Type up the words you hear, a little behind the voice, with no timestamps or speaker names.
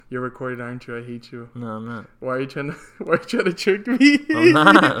You're recording, aren't you? I hate you. No, I'm not. Why are you trying to trick me? I'm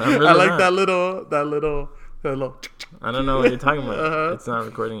not. I'm really I like not. that little. I don't know what you're talking about. It's not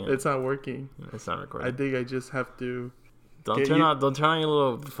recording it. It's not working. It's not recording. I think I just have to. Don't turn on your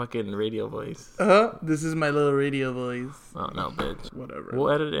little fucking radio voice. This is my little radio voice. Oh no, bitch. Whatever.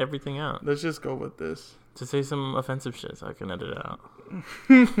 We'll edit everything out. Let's just go with this. To say some offensive shit so I can edit it out.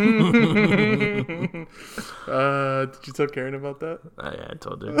 Did you tell Karen about that? Yeah, I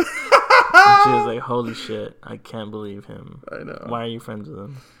told her. And she was like, holy shit, I can't believe him. I know. Why are you friends with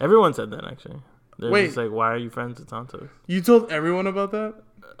him? Everyone said that, actually. They're just like, why are you friends with Santos? You told everyone about that?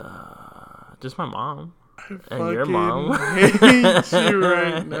 Just my mom. I and your mom. hate you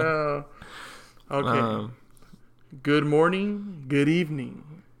right now. Okay. Good morning, good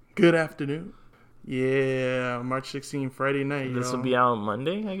evening, good afternoon. Yeah, March 16th, Friday night. This will be out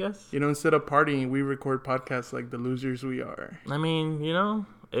Monday, I guess. Instead of partying, we record podcasts like the losers we are. I mean,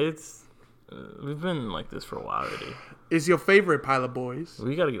 it's we've been like this for a while already. It's your favorite pile of boys.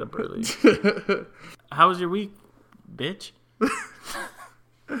 We gotta get up early. How was your week, bitch?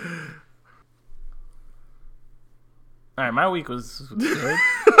 All right, my week was good.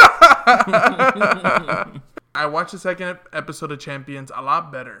 I watched the second episode of Champions a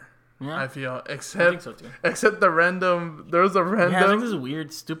lot better. Yeah. I feel, I think so too. except there was a random. Yeah, like this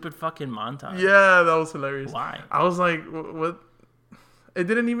weird, stupid fucking montage. Yeah, that was hilarious. Why? I was like, what? It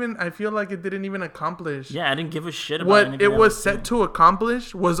didn't even. I feel like it didn't even accomplish. Yeah, I didn't give a shit about what it was set to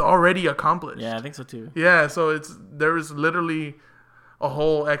accomplish was already accomplished. Yeah, I think so too. Yeah, so there was literally a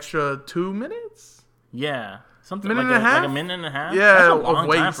whole extra 2 minutes. Yeah, something minute like and a half. Like a minute and a half. Yeah, that's a long of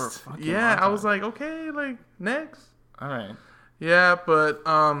waste. time for a fucking yeah, montage. I was like, okay, like next. All right. Yeah, but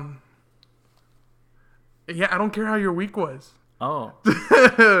yeah, I don't care how your week was. Oh.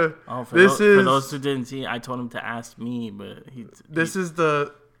 For those who didn't see, I told him to ask me, but This is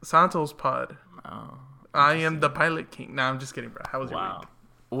the Santos pod. Oh. I am the pilot king. Nah, I'm just kidding, bro. How was your week?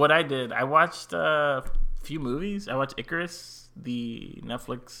 What I did, I watched a few movies. I watched Icarus, the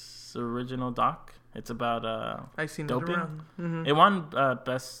Netflix original doc. It's about I seen doping. it around. Mm-hmm. It won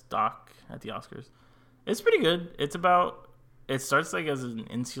best doc at the Oscars. It's pretty good. It starts like as an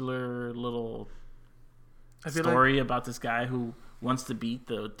insular little story about this guy who wants to beat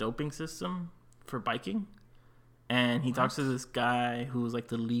the doping system for biking, and he talks to this guy who's like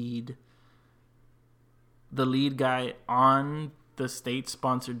the lead guy on the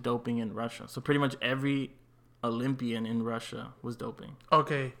state-sponsored doping in Russia. So pretty much every Olympian in Russia was doping.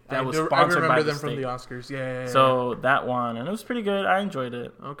 Okay, that was sponsored by the state. from the Oscars. Yeah. So that one, and it was pretty good. I enjoyed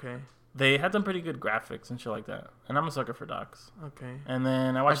it. Okay. They had some pretty good graphics and shit like that. And I'm a sucker for docs. Okay. And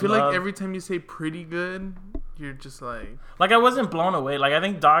then I watched like every time you say pretty good, you're just like... Like, I wasn't blown away. Like, I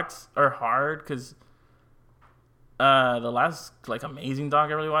think docs are hard because the last, like, amazing doc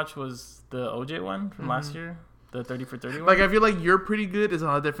I really watched was the OJ one from last year. The 30 for 30 one. Like, I feel like your pretty good is a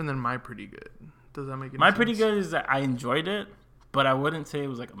lot different than my pretty good. Does that make any sense? My pretty good is that I enjoyed it, but I wouldn't say it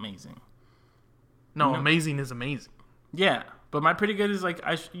was, like, amazing. No, amazing is amazing. Yeah. But my pretty good is like,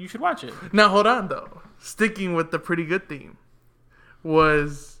 you should watch it. Now, hold on, though. Sticking with the pretty good theme.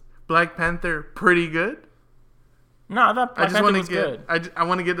 Was Black Panther pretty good? No, I thought Black Panther was good. I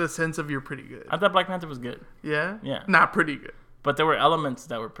want to get a sense of your pretty good. I thought Black Panther was good. Yeah? Yeah. Not pretty good. But there were elements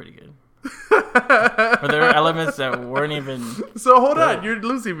that were pretty good. But there were elements that weren't even... So, hold on. You're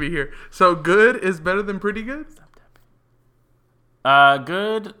losing me here. So, good is better than pretty good? Stop tapping.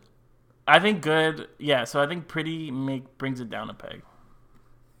 Good... I think good, yeah. So I think pretty brings it down a peg.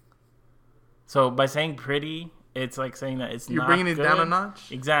 So by saying pretty, it's like saying that it's You're not bringing it good. down a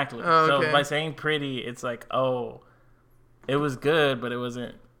notch? Exactly. Oh, okay. So by saying pretty, it's like, oh, it was good, but it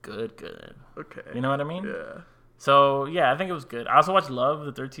wasn't good. Okay. You know what I mean? Yeah. So yeah, I think it was good. I also watched Love,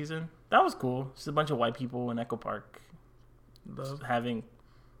 the 3rd season. That was cool. Just a bunch of white people in Echo Park having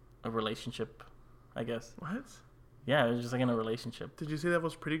a relationship, I guess. What? Yeah, it was just like in a relationship. Did you say that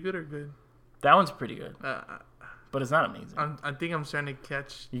was pretty good or good? That one's pretty good. But it's not amazing. I think I'm starting to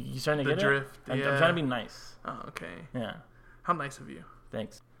catch you starting to the get drift. it? I'm trying to be nice. Oh, okay. Yeah. How nice of you.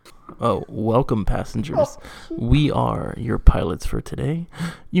 Thanks. Oh, welcome passengers. We are your pilots for today.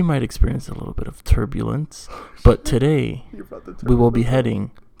 You might experience a little bit of turbulence, but today we will be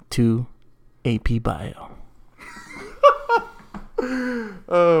heading to AP Bio.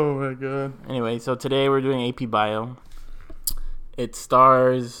 Oh my god. Anyway, so today we're doing AP Bio. It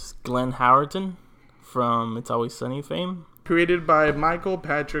stars Glenn Howerton from It's Always Sunny fame. Created by Michael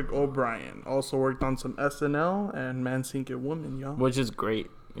Patrick O'Brien. Also worked on some SNL and Man Sink It Woman, y'all. Which is great.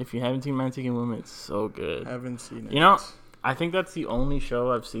 If you haven't seen Man Sink It Woman, it's so good. Haven't seen it. You know, I think that's the only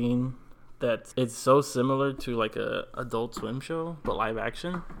show I've seen that it's so similar to like a Adult Swim show, but live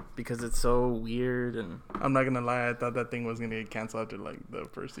action. because it's so weird. And I'm not gonna lie, I thought that thing was gonna get canceled after like the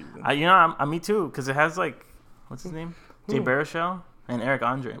first season. Me too, because it has like, what's his name, Jay Baruchel and Eric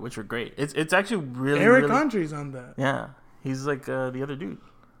Andre, which are great. It's actually really Eric Andre's on that. Yeah, he's like the other dude.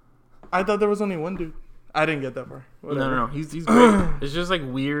 I thought there was only one dude. I didn't get that far. Whatever. No, he's great. It's just like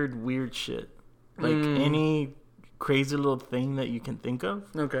weird shit, like any crazy little thing that you can think of.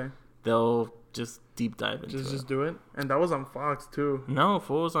 Okay. They'll just deep dive into just do it. And that was on Fox too. No,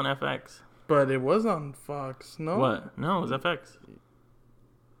 Fool was on FX. But it was on Fox, no? What? No, it was FX.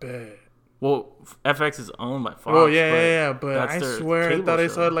 Bet. Well, FX is owned by Fox. Oh, yeah. But I swear I thought I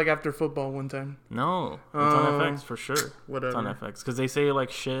saw it like after football one time. No, it's on FX for sure. Whatever. It's on FX because they say like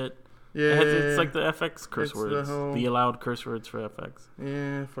shit. Yeah. It's like the FX curse words. The allowed curse words for FX.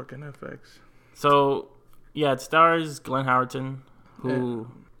 Yeah, fucking FX. So, yeah, it stars Glenn Howerton, who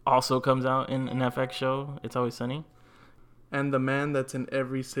also comes out in an FX show, It's Always Sunny. And the man that's in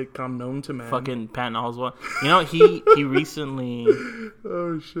every sitcom known to man. Fucking Patton Oswalt. You know, he recently...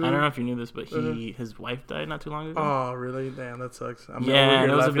 Oh, shit. I don't know if you knew this, but his wife died not too long ago. Oh, really? Damn, that sucks. I'm yeah, over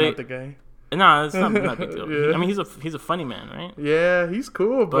here laughing at the guy. No, it's not a big deal. Yeah. I mean, he's a funny man, right? Yeah, he's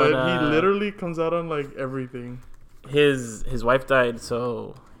cool, but he literally comes out on, like, everything. His wife died,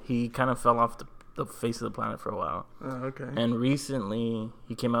 so he kind of fell off the face of the planet for a while. Oh, okay. And recently,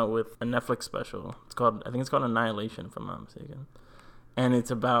 he came out with a Netflix special. I think it's called Annihilation, if I'm not mistaken. And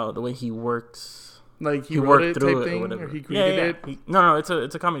it's about the way he works. Like he worked it through it or whatever. Or he created it? No, it's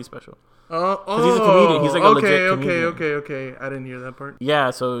a comedy special. Oh, he's a comedian. He's like a legit comedian. Okay. I didn't hear that part.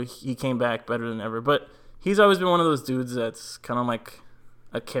 Yeah, so he came back better than ever. But he's always been one of those dudes that's kind of like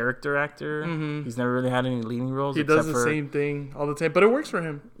a character actor. Mm-hmm. He's never really had any leading roles. He does the same thing all the time, but it works for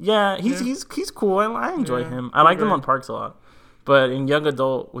him. Yeah, he's cool. I enjoy him. I like him on Parks a lot. But in Young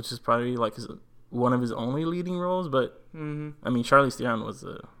Adult, which is probably like one of his only leading roles, but I mean, Charlize Theron was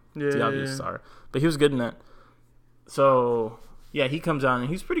the obvious star. But he was good in that. So, yeah, he comes out and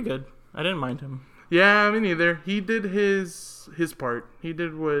he's pretty good. I didn't mind him. Yeah, me neither. He did his part. He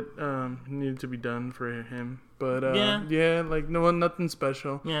did what needed to be done for him. But like nothing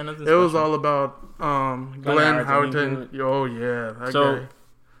special. Yeah, nothing special. It was all about Glenn Howerton. Oh yeah, that guy.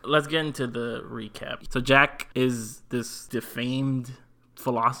 Let's get into the recap. So Jack is this defamed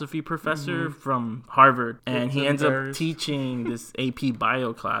philosophy professor from Harvard, and he ends up teaching this AP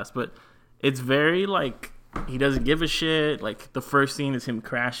bio class, but it's very like he doesn't give a shit. Like the first scene is him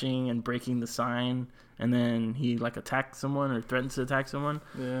crashing and breaking the sign, and then he like attacks someone or threatens to attack someone.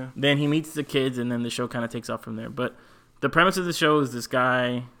 Yeah. Then he meets the kids, and then the show kind of takes off from there. But the premise of the show is this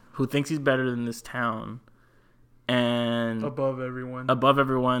guy who thinks he's better than this town, and above everyone,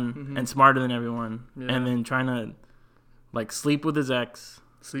 and smarter than everyone, and then trying to like sleep with his ex.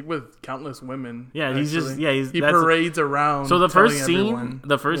 Sleep with countless women. Yeah, actually. He parades around. So the first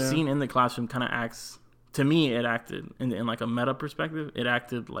scene in the classroom kind of acts. To me, it acted in like a meta perspective. It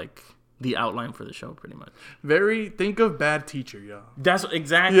acted like the outline for the show, pretty much. Think of Bad Teacher, y'all. That's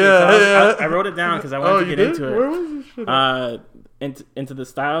exactly. Yeah, I wrote it down because I wanted to get into it. Where was this shit? Into the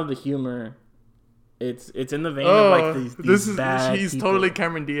style of the humor. It's in the vein of like these bad he's people. Totally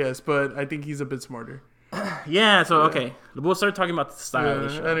Cameron Diaz, but I think he's a bit smarter. Yeah. So okay, we'll start talking about the style of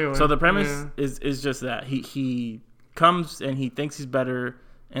the show. Anyway, so the premise is just that he comes and he thinks he's better.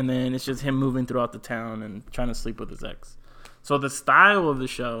 And then it's just him moving throughout the town and trying to sleep with his ex. So the style of the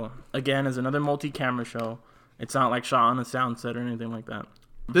show, again, is another multi-camera show. It's not like shot on a sound set or anything like that.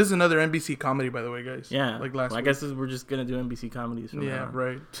 This is another NBC comedy, by the way, guys. Yeah. Like last week. I guess we're just going to do NBC comedies from now on.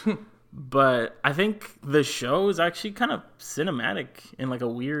 Right. But I think the show is actually kind of cinematic in like a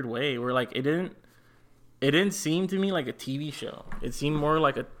weird way where like it didn't seem to me like a TV show. It seemed more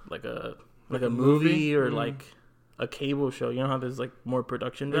like a movie or like a cable show. You know how there's like more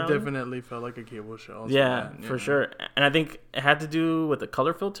production value? It definitely felt like a cable show. Yeah, for sure. And I think it had to do with the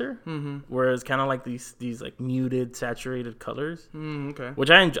color filter, where it's kind of like these like muted, saturated colors. Okay.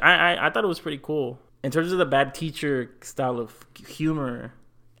 Which I thought it was pretty cool. In terms of the Bad Teacher style of humor,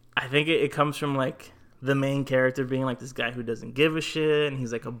 I think it comes from like the main character being like this guy who doesn't give a shit and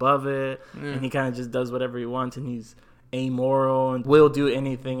he's like above it and he kind of just does whatever he wants and he's amoral and will do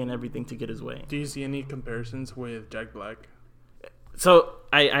anything and everything to get his way. Do you see any comparisons with Jack Black? So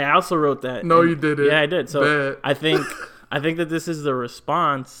I also wrote that. No, you didn't. Yeah, I did. So I think that this is the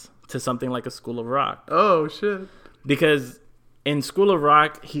response to something like a School of Rock. Oh shit! Because in School of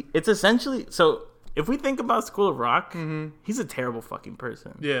Rock, it's essentially so. If we think about School of Rock, he's a terrible fucking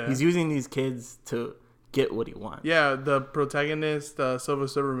person. Yeah, he's using these kids to get what he wants. Yeah, the protagonist, Silver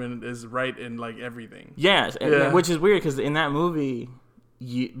Silverman, is right in like everything. Yes, which is weird because in that movie,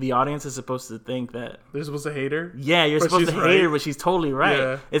 the audience is supposed to think that they're supposed to hate her. Yeah, you're supposed to hate her, but she's totally right.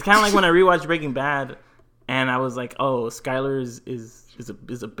 Yeah. It's kind of like when I rewatched Breaking Bad, and I was like, "Oh, Skyler is a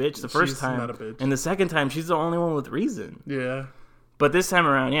bitch the first time, not a bitch. And the second time, she's the only one with reason." Yeah. But this time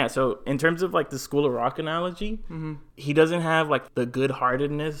around, yeah. So in terms of like the School of Rock analogy, he doesn't have like the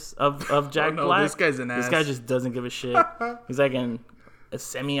good-heartedness of Jack Black. This guy's an ass. This guy just doesn't give a shit. He's like a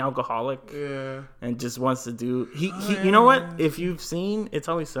semi-alcoholic, and just wants to do. He you know what? If you've seen It's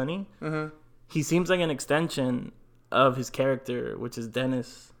Always Sunny, he seems like an extension of his character, which is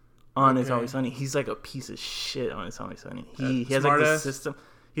Dennis on It's Always Sunny. He's like a piece of shit on It's Always Sunny. He has like this system.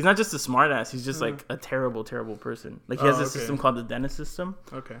 He's not just a smartass. He's just like a terrible, terrible person. Like he has this system called the Dennis system.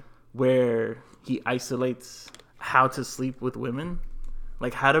 Okay. Where he isolates how to sleep with women,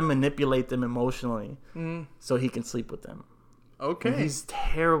 like how to manipulate them emotionally, so he can sleep with them. Okay. And he's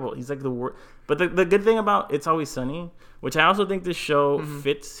terrible. He's like the worst. But the good thing about It's Always Sunny, which I also think this show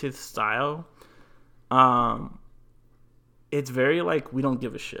fits his style, it's very like we don't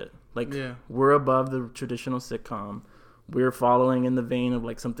give a shit. Like we're above the traditional sitcom. We're following in the vein of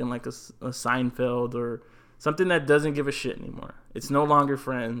like something like a Seinfeld or something that doesn't give a shit anymore. It's no longer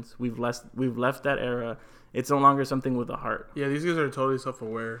Friends. We've left that era. It's no longer something with a heart. Yeah, these guys are totally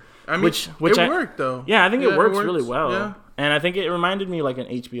self-aware. I mean, which it worked though. Yeah, I think it works really well. Yeah. And I think it reminded me like an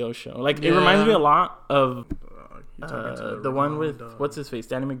HBO show. Like it reminds me a lot of the one with what's his face,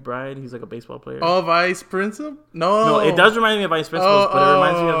 Danny McBride. He's like a baseball player. Oh, Vice Principal? No, it does remind me of Vice Principals, but it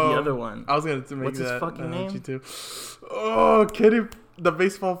reminds me of the other one. I was gonna make what's his fucking name? Too. Oh, Kitty, the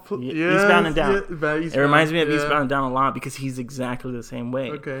baseball. Eastbound and Down. It reminds me of Eastbound and Down a lot because he's exactly the same way.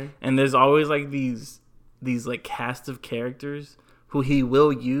 Okay. And there's always like these like cast of characters who he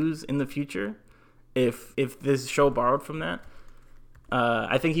will use in the future if this show borrowed from that.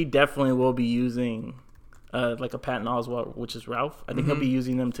 I think he definitely will be using. Like a Patton Oswalt, which is Ralph. I think he'll be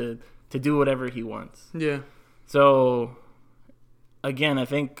using them to do whatever he wants. Yeah. So, again, I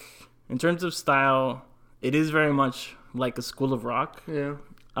think in terms of style, it is very much like a School of Rock. Yeah.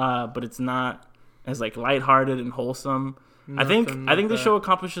 But it's not as like lighthearted and wholesome. I think the show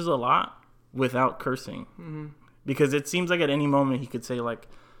accomplishes a lot without cursing, because it seems like at any moment he could say like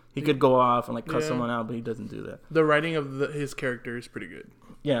he could go off and like cuss someone out, but he doesn't do that. The writing of his character is pretty good.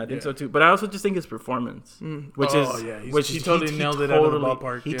 Yeah, I think so too. But I also just think his performance, which he totally nailed it out of the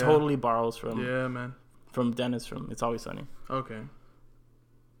ballpark. He totally borrows from Dennis from It's Always Sunny. Okay.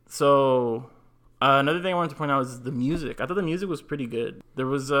 So another thing I wanted to point out is the music. I thought the music was pretty good. There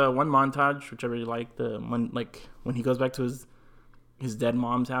was one montage which I really liked. The one like when he goes back to his dead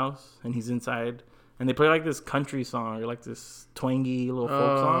mom's house and he's inside. And they play like this country song or like this twangy little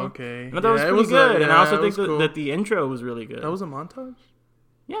folk song. Okay. And I thought that was pretty good. And I also think that the intro was really good. That was a montage?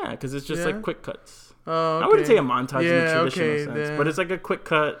 Yeah, because it's just like quick cuts. Oh, okay. I wouldn't say a montage in the traditional sense, but it's like a quick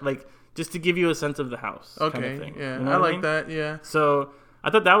cut, like just to give you a sense of the house kind of thing. Yeah, you know I like that, yeah. So I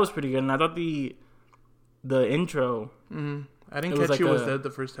thought that was pretty good. And I thought the intro... I didn't catch was dead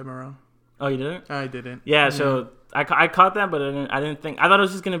the first time around. Oh, you didn't? I didn't. Yeah, so I caught that, but I didn't think... I thought it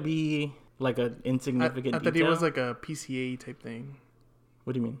was just going to be... like an insignificant I thought detail. It was like a PCA type thing.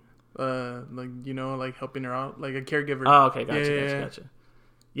 What do you mean? Like, like helping her out, like a caregiver. Oh, okay, gotcha.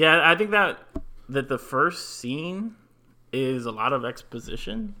 Yeah, I think that the first scene is a lot of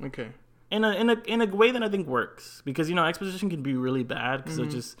exposition. Okay. In a way that I think works, because exposition can be really bad because it'll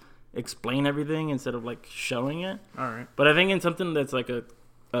just explain everything instead of like showing it. All right. But I think in something that's like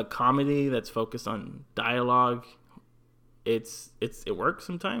a comedy that's focused on dialogue, it works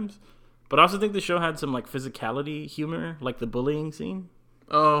sometimes. But I also think the show had some like physicality humor, like the bullying scene.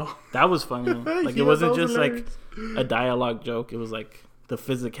 Oh, that was funny. Like it wasn't just like a dialogue joke. It was like the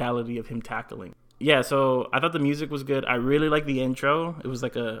physicality of him tackling. Yeah, so I thought the music was good. I really like the intro. It was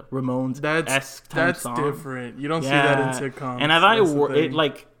like a Ramones-esque type song. That's different. You don't see that in sitcoms. And I thought it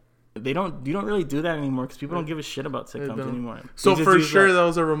like you don't really do that anymore because people don't give a shit about sitcoms anymore. So for sure that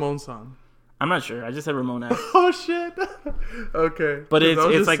was a Ramones song. I'm not sure. I just said Ramona. Oh shit. Okay. But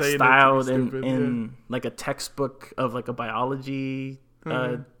it's like styled in like a textbook of like a biology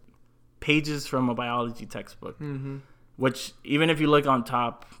pages from a biology textbook. Mm-hmm. Which even if you look on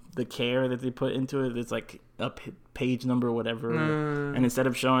top, the care that they put into it, it's like a page number or whatever. And instead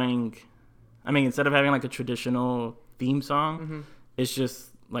of having like a traditional theme song, it's just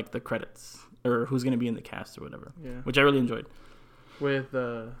like the credits or who's going to be in the cast or whatever. Yeah. Which I really enjoyed. With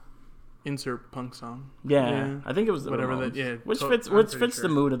insert punk song. Yeah, I think it was whatever that. Yeah, which fits the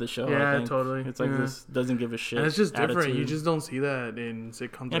mood of the show. Yeah, I think. Totally. It's like this doesn't give a shit. And it's just different. Attitude. You just don't see that in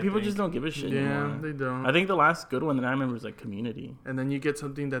sitcoms. Yeah, people just don't give a shit. Yeah, anymore. They don't. I think the last good one that I remember was like Community. And then you get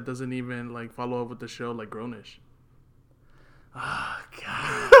something that doesn't even like follow up with the show, like Grownish. Oh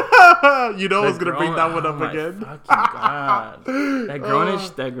God! You know I was gonna bring that one up again. Fucking God! That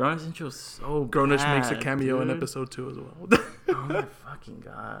Grownish intro is so Grownish bad, makes a cameo dude. in episode 2 as well. Oh my fucking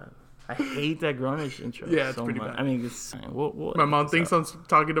God! I hate that Grownish intro. Yeah, it's so pretty much. bad. I mean, it's, My mom thinks I'm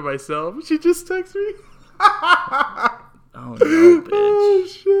talking to myself. She just texts me. Oh no, bitch! Oh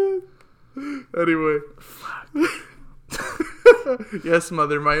shit. Anyway. Yes,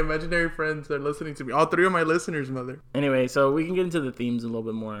 mother. My imaginary friends are listening to me. All 3 of my listeners, mother. Anyway, so we can get into the themes a little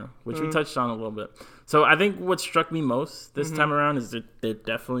bit more, which we touched on a little bit. So I think what struck me most this time around is that there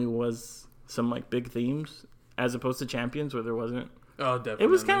definitely was some like big themes, as opposed to Champions where there wasn't. Oh, definitely. It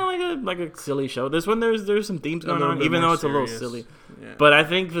was kind of like a silly show. This one, there's some themes going on, even though it's serious. a little silly. Yeah. But I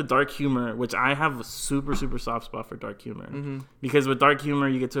think the dark humor, which I have a super soft spot for dark humor, because with dark humor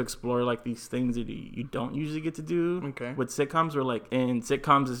you get to explore like these things that you don't usually get to do. Okay. With sitcoms, where like in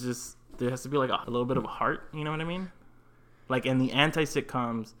sitcoms it's just there has to be like a little bit of a heart. You know what I mean? Like in the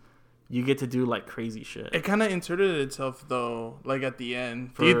anti-sitcoms, you get to do like crazy shit. It kind of inserted itself though, like at the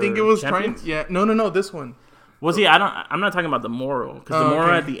end. Do you think it was Champions? trying? Yeah. No. This one. Well, see, I'm not talking about the moral, because the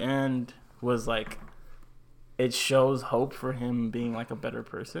moral at the end was like, it shows hope for him being like a better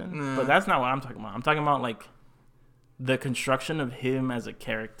person. Yeah. But that's not what I'm talking about. I'm talking about like the construction of him as a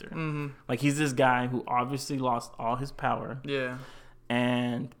character. Mm-hmm. Like he's this guy who obviously lost all his power, Yeah.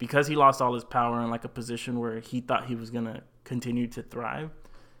 and because he lost all his power in like a position where he thought he was gonna continue to thrive,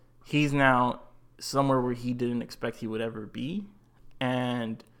 he's now somewhere where he didn't expect he would ever be,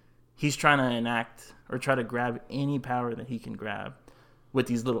 and he's trying to enact or try to grab any power that he can grab with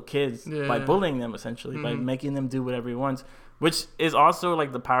these little kids by bullying them, essentially, by making them do whatever he wants, which is also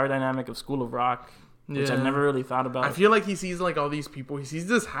like the power dynamic of School of Rock, which I've never really thought about. I feel like he sees like all these people. He sees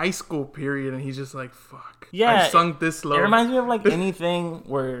this high school period, and he's just like, "Fuck, Yeah, I sunk this low." It reminds me of like anything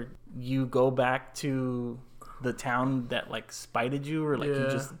where you go back to the town that like spited you, or like you're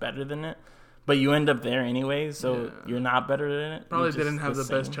just better than it, but you end up there anyway, so you're not better than it. Probably didn't have the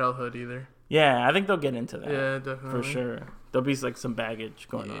best childhood either. Yeah, I think they'll get into that. Yeah, definitely. For sure. There'll be like some baggage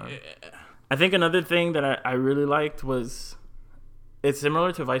going on. I think another thing that I really liked was, it's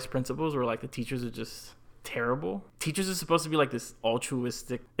similar to Vice Principals, where like the teachers are just terrible. Teachers are supposed to be like this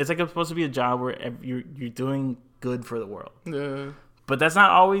altruistic. It's like it's supposed to be a job where you're doing good for the world. Yeah. But that's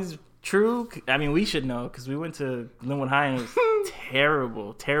not always true. I mean, we should know because we went to Linwood High and it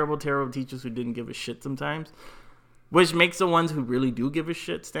was terrible teachers who didn't give a shit sometimes, which makes the ones who really do give a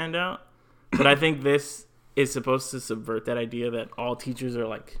shit stand out. But I think this is supposed to subvert that idea that all teachers are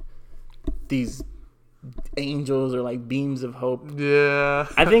like these angels or like beams of hope. Yeah.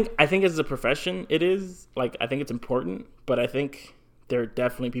 I think as a profession it is like, I think it's important, but I think there are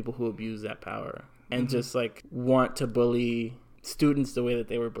definitely people who abuse that power and just like want to bully students the way that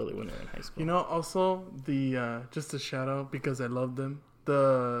they were bullied when they were in high school. You know, also the just a shout out because I love them.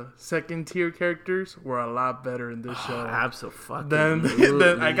 The second tier characters were a lot better in this show. Absolutely.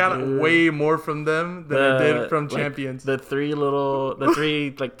 Then I got way more from them than I did from like, Champions. The three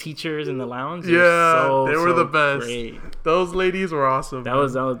like teachers in the lounge. Yeah, they were the best. Great. Those ladies were awesome. That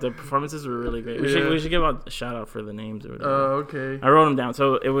was their performances were really great. We should give a shout out for the names or whatever. Okay. I wrote them down.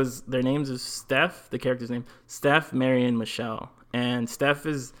 So it was, their names is Steph, the character's name, Steph, Mary, and Michelle. And Steph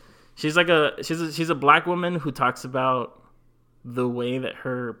she's a black woman who talks about the way that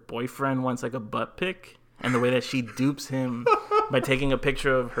her boyfriend wants like a butt pic, and the way that she dupes him by taking a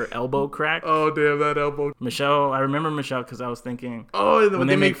picture of her elbow crack. Oh damn, that elbow. Michelle, I remember Michelle because I was thinking, when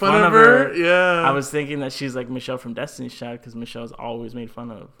they make fun of her, yeah. I was thinking that she's like Michelle from Destiny's Child because Michelle's always made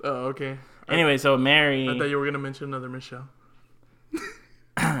fun of. Oh, okay. Anyway, so Mary. I thought you were gonna mention another Michelle.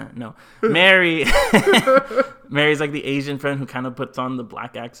 No, Mary's like the Asian friend who kind of puts on the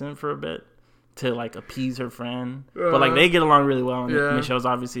black accent for a bit to like appease her friend, but like they get along really well. And Michelle's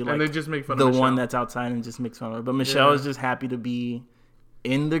obviously like, and they just make fun the of one that's outside and just makes fun of her. But Michelle is just happy to be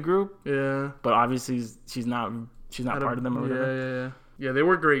in the group. Yeah, but obviously she's not part of them or whatever. Yeah. They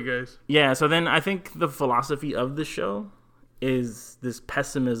were great guys. Yeah. So then I think the philosophy of the show is this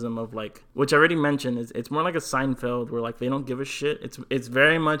pessimism of like, which I already mentioned, is it's more like a Seinfeld where like they don't give a shit. It's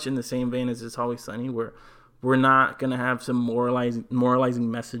very much in the same vein as It's Always Sunny, where we're not gonna have some moralizing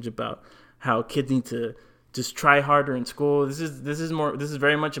message about how kids need to just try harder in school. This is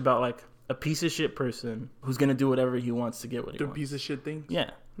very much about like a piece of shit person who's gonna do whatever he wants to get what he wants. Do piece of shit things. Yeah.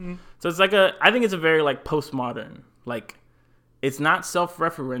 So it's like I think it's a very like postmodern, like it's not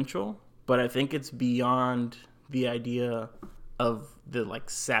self-referential, but I think it's beyond the idea of the like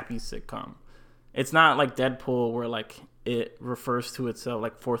sappy sitcom. It's not like Deadpool where like it refers to itself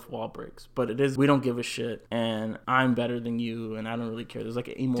like fourth wall breaks, but it is we don't give a shit and I'm better than you and I don't really care. There's like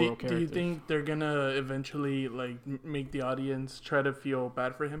an immoral character. Do you think they're gonna eventually like make the audience try to feel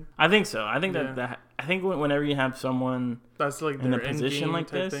bad for him? I think so. I think that I think whenever you have someone that's like in a position like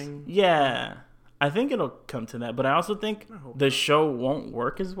this, yeah, I think it'll come to that. But I also think the show won't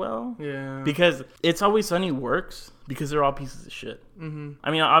work as well. Yeah, because It's Always Sunny works because they're all pieces of shit. Mm-hmm. I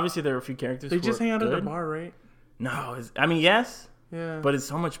mean, obviously there are a few characters. They just hang out at the bar, right? No, I mean, yes. Yeah. But it's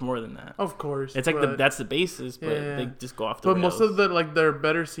so much more than that. Of course. It's like that's the basis, but they just go off the rails. But most of the like their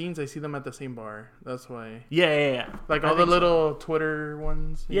better scenes, I see them at the same bar. That's why. Yeah. Like all the little Twitter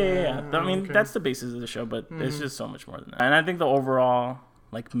ones. Yeah. I mean, that's the basis of the show, but it's just so much more than that. And I think the overall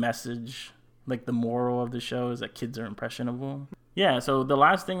like message, like the moral of the show is that kids are impressionable. Yeah, so the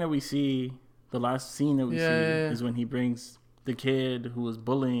last scene that we see is when he brings the kid who was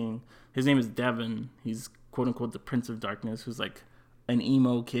bullying. His name is Devin. He's quote unquote the Prince of Darkness, who's like an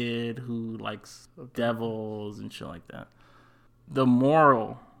emo kid who likes devils and shit like that. The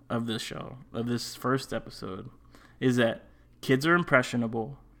moral of this show, of this first episode, is that kids are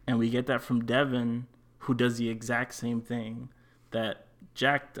impressionable, and we get that from Devin, who does the exact same thing that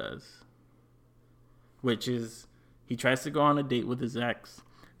Jack does, which is he tries to go on a date with his ex.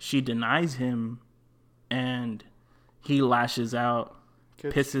 She denies him, and he lashes out,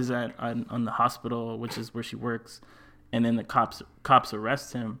 pisses on the hospital, which is where she works, and then the cops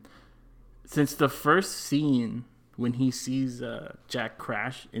arrest him. Since the first scene when he sees Jack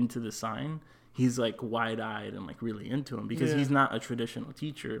crash into the sign, he's like wide-eyed and like really into him because he's not a traditional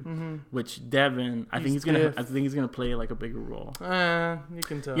teacher, which Devin, I think he's gonna play like a bigger role. You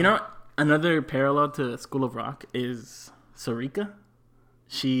can tell. You know, another parallel to School of Rock is Sarika.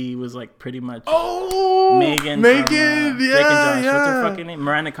 She was like pretty much Megan, from, Jake and Josh. What's her fucking name?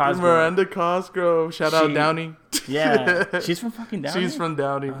 Miranda Cosgrove. Shout out Downey. Yeah, she's from fucking Downey. She's from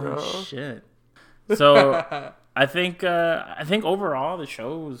Downey, bro. Oh, shit. So I think overall the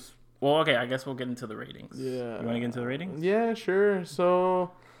show's okay. I guess we'll get into the ratings. Yeah, you want to get into the ratings? Yeah, sure.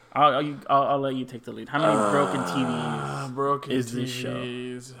 So I'll let you take the lead. How many broken TVs is this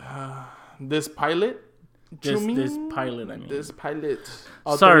show? This pilot. This pilot, I mean. This pilot.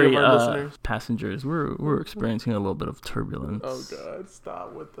 Sorry, passengers. We're experiencing a little bit of turbulence. Oh God!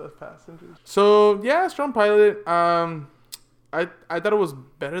 Stop with the passengers. So yeah, strong pilot. I thought it was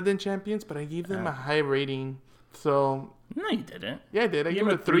better than Champions, but I gave them a high rating. So no, you didn't. Yeah, I did. I gave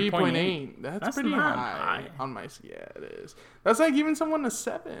it a 3.8. That's pretty high on my. Yeah, it is. That's like giving someone a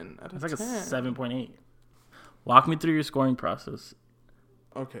 7 out of 10. It's like a 7.8. Walk me through your scoring process.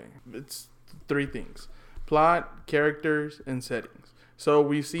 Okay, it's 3 things. Plot, characters, and settings. So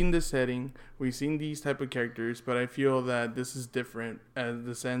we've seen this setting, we've seen these type of characters, but I feel that this is different as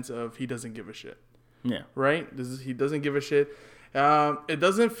the sense of he doesn't give a shit. Yeah. Right? He doesn't give a shit. It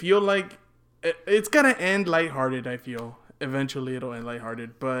doesn't feel like it's gonna end lighthearted. I feel eventually it'll end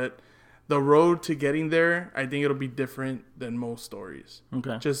lighthearted, but the road to getting there, I think it'll be different than most stories.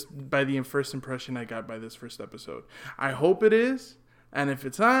 Okay. Just by the first impression I got by this first episode, I hope it is, and if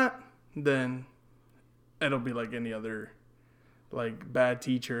it's not, then it'll be like any other, like Bad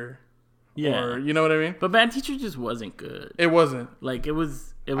Teacher. Yeah. Or, you know what I mean? But Bad Teacher just wasn't good. It wasn't. Like, it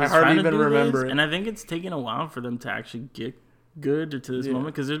was I hardly even remember it. And I think it's taken a while for them to actually get good to this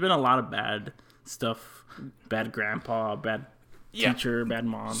moment, because there's been a lot of bad stuff. Bad grandpa, bad teacher, bad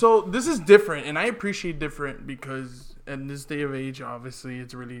mom. So this is different, and I appreciate different because in this day of age, obviously,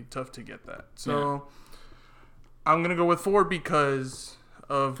 it's really tough to get that. So I'm going to go with 4 because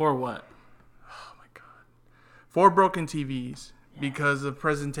of... 4 what? 4 broken TVs because of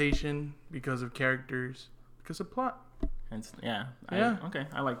presentation, because of characters, because of plot. Okay,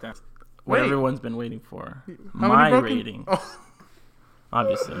 I like that. What everyone's been waiting for. My rating.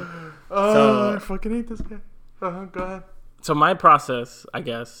 Obviously. I fucking hate this guy. Go ahead. So my process, I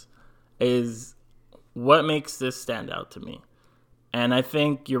guess, is what makes this stand out to me. And I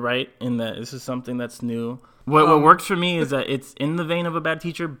think you're right in that this is something that's new. What works for me is that it's in the vein of a Bad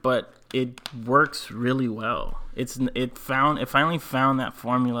Teacher, but it works really well. It finally found that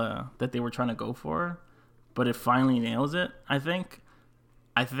formula that they were trying to go for, but it finally nails it. I think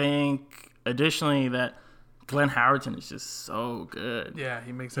additionally that Glenn Howerton is just so good. Yeah,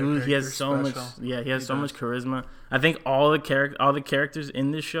 he makes that he has so special. Much. Yeah, he has so much charisma. I think all the characters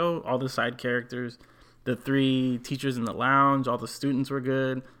in this show, all the side characters, the 3 teachers in the lounge, all the students were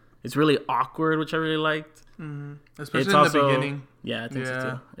good. It's really awkward, which I really liked. Mm-hmm. Especially in the beginning. Yeah, I think so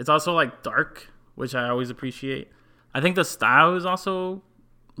too. It's also like dark, which I always appreciate. I think the style is also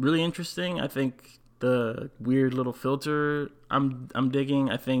really interesting. I think the weird little filter I'm digging.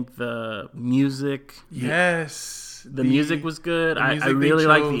 I think the music. Yes. The music was good. I really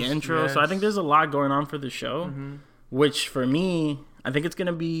like the intro. Yes. So I think there's a lot going on for the show, which for me, I think it's going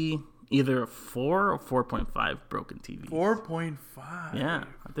to be either a 4 or 4.5 broken TV. 4.5? Yeah,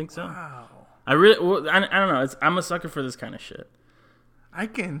 I think so. Wow. I don't know. I'm a sucker for this kind of shit. I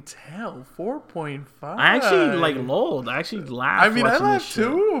can tell. 4.5. I actually lulled. I actually laughed. I mean, I laughed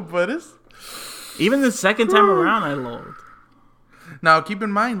too, but it's... Even the second time around, I lulled. Now, keep in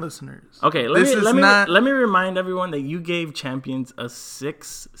mind, listeners. Okay, let me remind everyone that you gave Champions a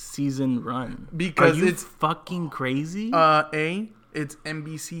 6-season run. Because it's fucking crazy. A, it's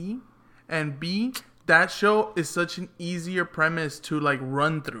NBC, and B, that show is such an easier premise to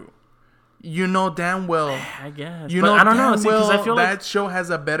run through. You know damn well. I guess. You know I don't know. See, because I feel that show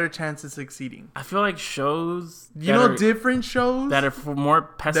has a better chance of succeeding. I feel like shows. Different shows that are more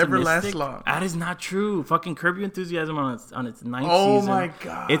pessimistic. Never last long. That is not true. Fucking Curb Your Enthusiasm on its 9th season. Oh my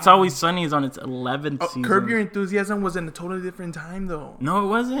god. It's Always Sunny is on its 11th season. Curb Your Enthusiasm was in a totally different time though. No, it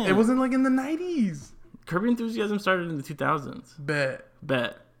wasn't. It wasn't in the 90s. Curb Your Enthusiasm started in the 2000s.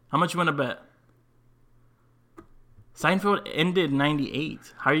 Bet. How much you want to bet? Seinfeld ended in 98.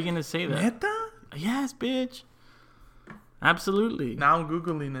 How are you going to say that? Neta? Yes, bitch. Absolutely. Now I'm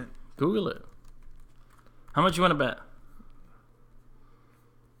Googling it. Google it. How much you want to bet?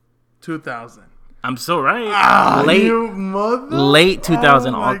 2000. I'm so right. Late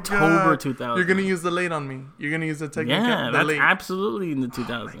 2000. October God. 2000. You're going to use the late on me. You're going to use the technical. Yeah, that's late. absolutely in the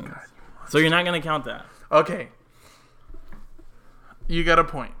 2000s. So you're not going to count that. Okay. You got a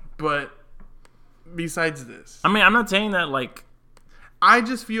point. But besides this, I mean, I'm not saying that I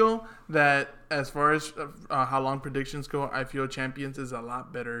just feel that as far as how long predictions go, I feel Champions is a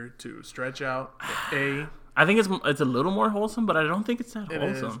lot better to stretch out. I think it's a little more wholesome, but I don't think it's that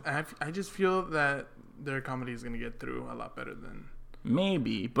wholesome. I just feel that their comedy is going to get through a lot better than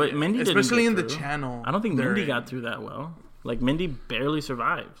maybe. But Mindy didn't, especially in the channel. I don't think Mindy got through that well. Mindy barely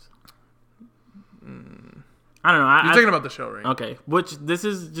survives. I don't know. You're talking about the show, right? Okay. Which this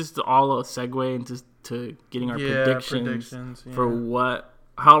is just all a segue into getting our predictions for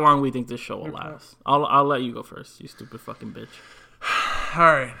how long we think this show will last. I'll let you go first, you stupid fucking bitch. All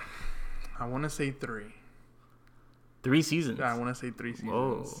right. I want to say 3. 3 seasons. Yeah, I want to say 3 seasons.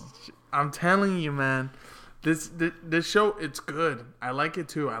 Whoa. I'm telling you, man. This show, it's good. I like it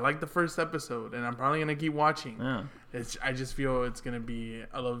too. I like the first episode, and I'm probably gonna keep watching. Yeah. I just feel it's gonna be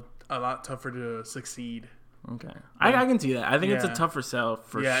a lot tougher to succeed. Okay, I can see that. I think it's a tougher sell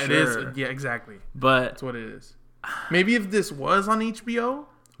for sure. Yeah, it is. Yeah, exactly. But that's what it is. Maybe if this was on HBO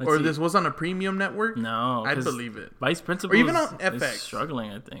this was on a premium network, I'd believe it. Vice Principals, or even on FX, is struggling.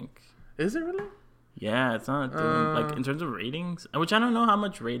 I think. Is it really? Yeah, it's not doing in terms of ratings, which I don't know how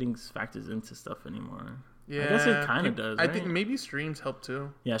much ratings factors into stuff anymore. Yeah, I guess it kind of does. I think maybe streams help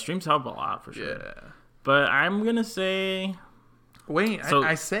too. Yeah, streams help a lot for sure. Yeah, but I'm gonna say. Wait,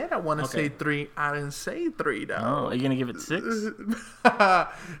 I said I want to say 3. I didn't say 3 though. Oh, are you gonna give it 6?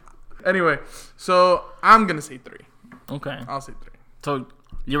 Anyway, so I'm gonna say 3. Okay, I'll say 3. So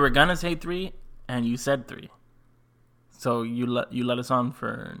you were gonna say 3, and you said 3. So you let us on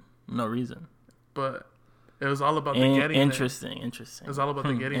for no reason. But it was all about the getting. Interesting. It was all about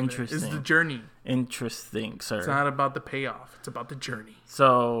the getting. Interesting. It's the journey. Interesting, sir. It's not about the payoff. It's about the journey.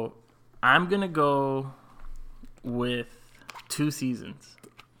 So I'm gonna go with 2 seasons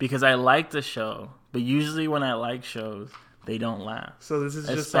because I like the show, but usually when I like shows, they don't last. So this is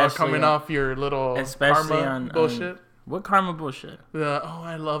just all coming off your little karma bullshit. What karma bullshit?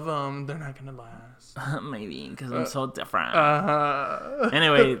 I love them. They're not gonna last. Maybe because I'm so different.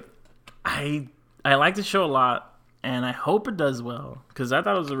 Anyway, I like the show a lot, and I hope it does well because I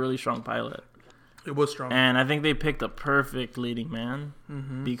thought it was a really strong pilot. It was strong, and I think they picked a perfect leading man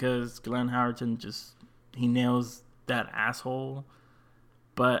because Glenn Howerton he nails that asshole.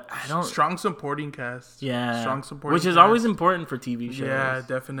 But I don't strong supporting cast. Yeah, strong supporting, which is always important for TV shows. Yeah,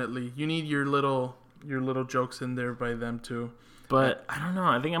 definitely. You need your little jokes in there by them too. But I don't know.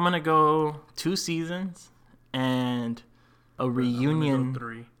 I think I'm gonna go 2 seasons and a reunion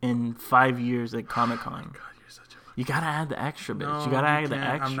in 5 years at Comic-Con. Oh my God, you're such a... You gotta add the extra, bitch. No, you gotta add the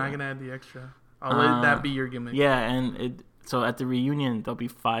extra. I'm not gonna add the extra. I'll let that be your gimmick. Yeah, and so at the reunion there'll be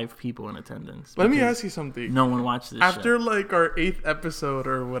 5 people in attendance. Let me ask you something. No one watched this after show. Our 8th episode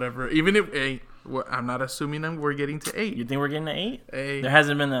or whatever. Even if I'm not assuming we're getting to 8. You think we're getting to 8? There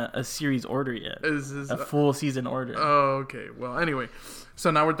hasn't been a series order yet. A full season order. Oh, okay. Well, anyway, so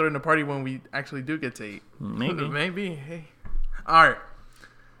now we're throwing a party when we actually do get to 8. Maybe. Hey. All right.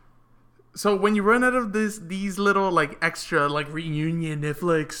 So when you run out of these little extra reunion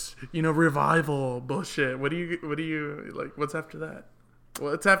Netflix, revival bullshit, what do you like? What's after that?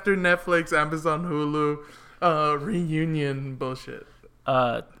 What's after Netflix, Amazon, Hulu, reunion bullshit.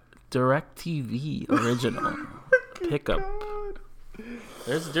 DirecTV original pickup.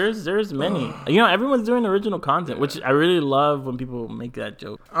 There's many. Everyone's doing original content, which I really love when people make that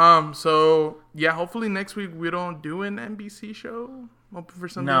joke. So yeah, hopefully next week we don't do an NBC show. Hoping for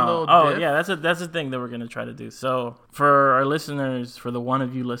something a little Oh, diff. yeah, that's the thing that we're gonna try to do. So for our listeners, for the one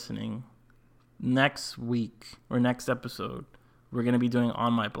of you listening, next week or next episode, we're gonna be doing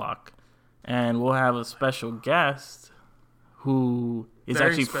On My Block, and we'll have a special guest who is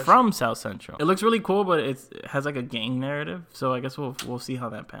Very actually special. from South Central. It looks really cool, but it has like a gang narrative. So I guess we'll see how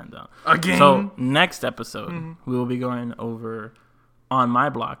that pans out. Again. So next episode, we will be going over On My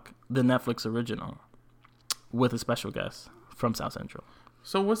Block, the Netflix original, with a special guest from South Central.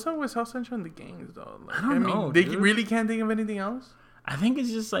 So what's up with South Central and the gangs though? Like, I don't know, They dude. really can't think of anything else. I think it's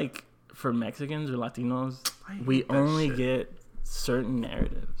just like for Mexicans or Latinos, I hate we that only shit. get certain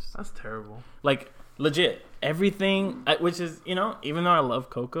narratives. That's terrible. Like legit, everything, which is, even though I love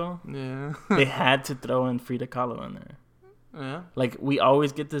Coco, Yeah. they had to throw in Frida Kahlo in there. Yeah. Like we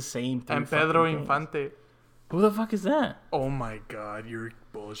always get the same thing. And Pedro Infante. Who the fuck is that? Oh my god, you're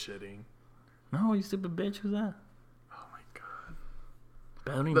bullshitting. No, you stupid bitch. Who's that? Oh my god.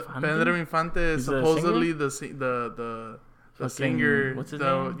 Pedro Infante. Pedro Infante is He's a supposedly singer? the Fucking- singer. what's his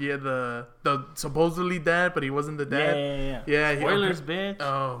the, name? Yeah, the supposedly dad, but he wasn't the dad. Yeah. Yeah, he- Spoilers, bitch.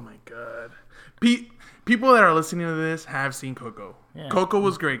 Oh my god. People that are listening to this have seen Coco. Yeah. Coco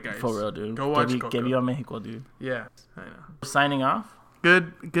was great, guys. For real, dude. Go watch Que Coco. Viva Mexico, dude. Yeah, I know. Signing off.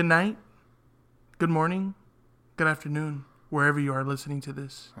 Good night. Good morning. Good afternoon, wherever you are listening to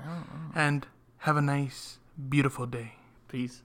this. And have a nice, beautiful day. Peace.